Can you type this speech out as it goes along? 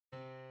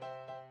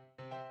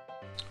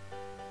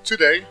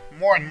Today,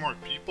 more and more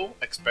people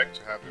expect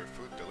to have their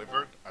food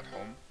delivered at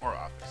home or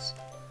office.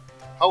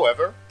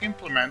 However,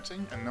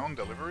 implementing a known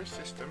delivery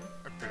system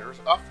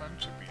appears often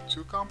to be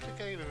too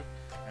complicated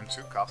and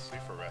too costly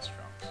for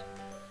restaurants.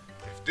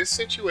 If this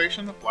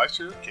situation applies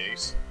to your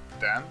case,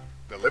 then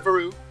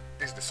Deliveroo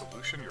is the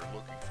solution you're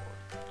looking for.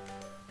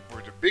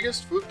 We're the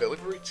biggest food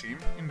delivery team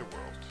in the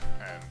world,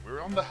 and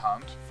we're on the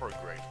hunt for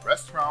great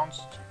restaurants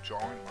to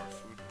join our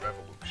food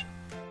revolution.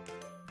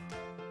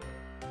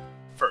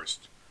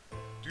 First,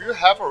 do you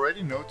have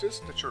already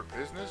noticed that your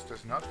business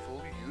does not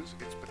fully use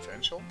its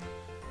potential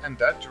and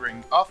that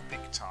during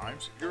off-peak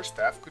times your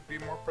staff could be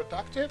more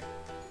productive?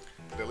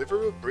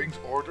 Deliveroo brings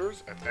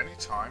orders at any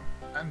time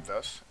and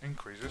thus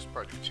increases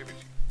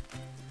productivity.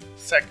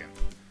 Second,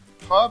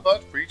 how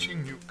about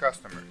reaching new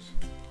customers?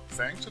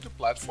 Thanks to the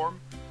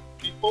platform,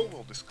 people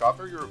will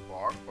discover your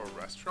bar or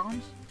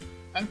restaurant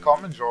and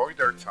come enjoy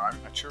their time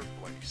at your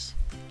place.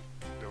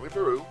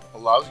 Deliveroo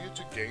allows you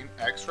to gain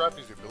extra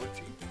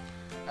visibility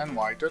and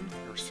widen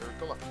your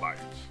circle of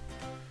clients.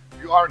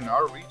 You are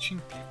now reaching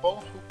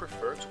people who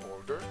prefer to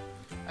order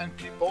and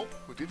people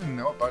who didn't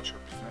know about your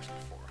business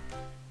before.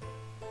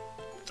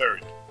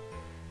 Third,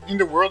 in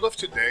the world of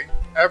today,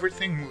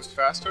 everything moves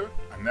faster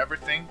and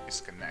everything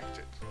is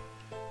connected.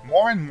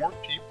 More and more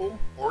people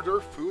order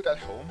food at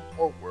home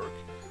or work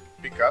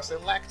because they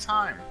lack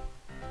time.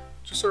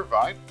 To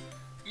survive,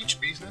 each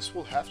business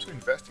will have to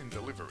invest in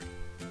delivery.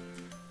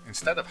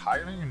 Instead of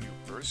hiring a new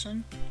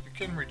person, you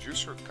can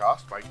reduce your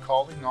cost by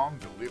calling on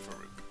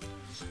Deliveroo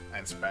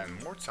and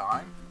spend more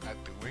time at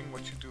doing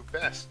what you do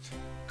best,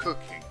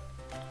 cooking.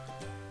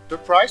 The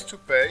price to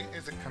pay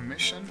is a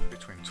commission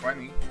between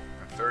 20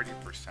 and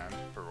 30%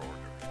 per order.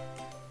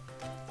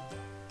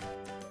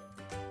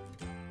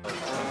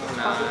 On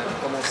a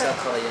commencé à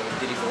travailler avec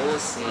Deliveroo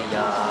il y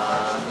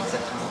a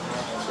exactement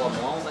 3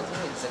 mois, on va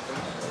dire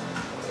exactement.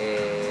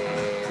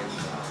 Et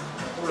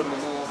pour le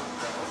moment,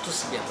 tout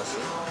s'est bien passé.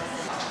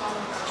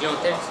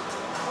 Clientèle,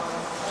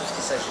 tout ce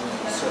qui s'agit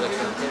sur la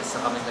clientèle, ça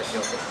ramène la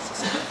clientèle, ça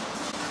c'est bien.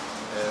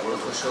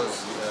 Autre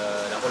chose,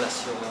 la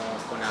relation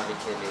qu'on a avec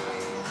les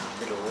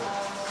Deliveroo,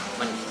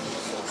 magnifique, ils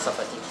sont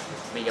sympathiques,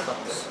 mais il n'y a pas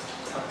plus.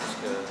 Pas plus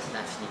que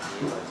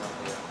l'infinité, par exemple.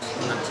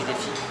 On a un petit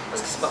défi,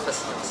 parce que c'est pas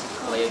facile aussi de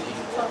travailler avec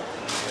Deliveroo.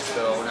 Parce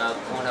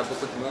qu'on a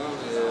beaucoup de monde,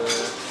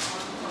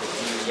 et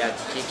puis il y a un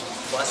ticket qu'il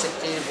faut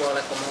accepter, voir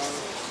la commande,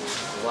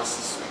 voir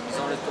si c'est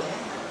suffisant le temps.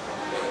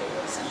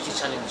 C'est un petit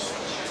challenge.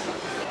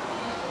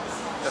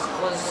 Leur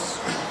cause,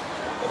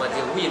 on va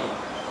dire oui et non.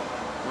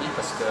 Oui,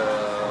 parce que,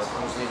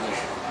 comme je l'ai dit,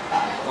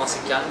 quand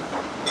c'est calme,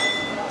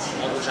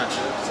 on bouge un peu,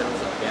 ça nous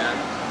va bien,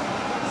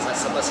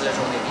 ça passe la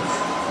journée vite.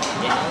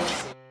 Et non,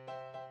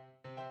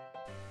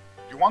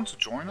 You want to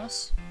join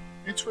us?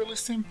 It's really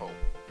simple.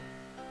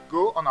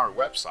 Go on our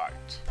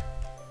website,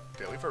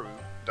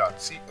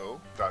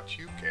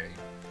 deliveroo.co.uk,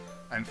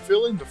 and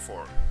fill in the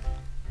form.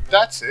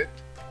 That's it,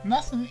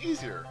 nothing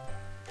easier.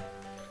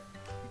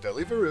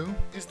 Deliveroo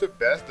is the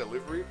best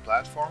delivery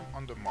platform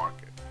on the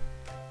market.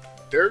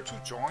 Dare to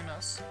join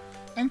us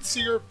and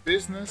see your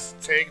business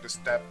take the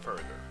step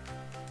further.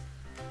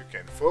 You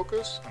can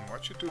focus on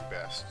what you do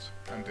best,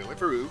 and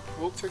Deliveroo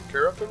will take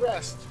care of the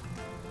rest.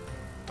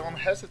 Don't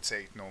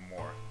hesitate no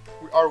more.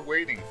 We are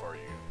waiting for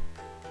you.